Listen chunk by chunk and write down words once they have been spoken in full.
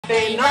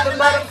ain't nothing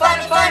but a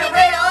funny, funny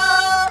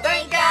riddle.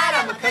 Thank God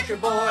I'm a country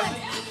boy.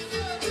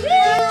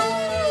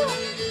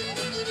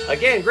 Woo!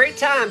 Again, great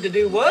time to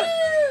do what?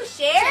 Woo!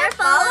 Share,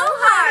 follow,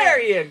 heart.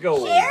 There you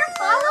go. Share,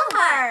 follow,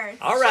 heart.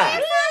 All right.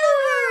 Share,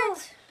 follow,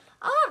 heart.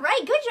 All right,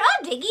 good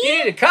job, Diggy.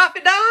 You need a coffee,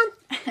 Don?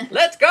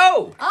 Let's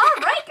go. All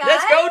right, guys.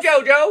 Let's go,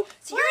 JoJo.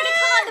 So you're going to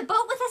come on the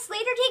boat with us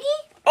later, Diggy?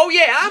 Oh,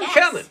 yeah, I'm Yes.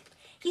 coming.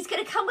 He's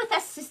going to come with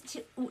us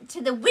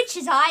to the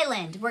Witch's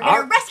Island. We're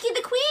going to rescue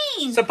the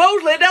Queen.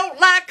 Supposedly don't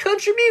like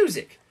country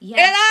music. Yes.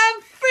 And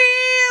I'm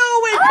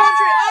filled with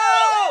country.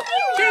 Oh,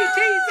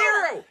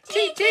 TT0.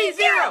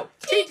 TT0.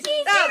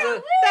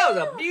 That was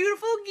a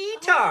beautiful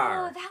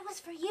guitar. Oh, that was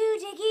for you,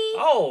 Diggy.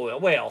 Oh,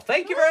 well,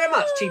 thank you very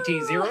much,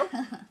 TT0.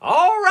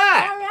 All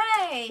right. All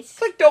right.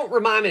 Click don't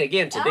remind me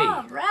again today.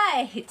 All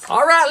right.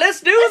 All right,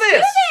 let's do Let's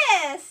this. do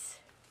this.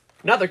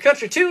 Another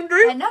country tune,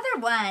 Drew? Another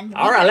one.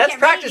 All right, let's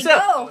practice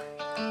up. Go.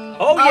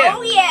 Oh, yeah.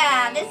 Oh,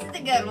 yeah. This is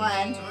the good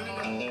one.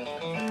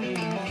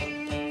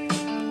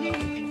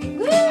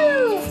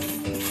 Woo!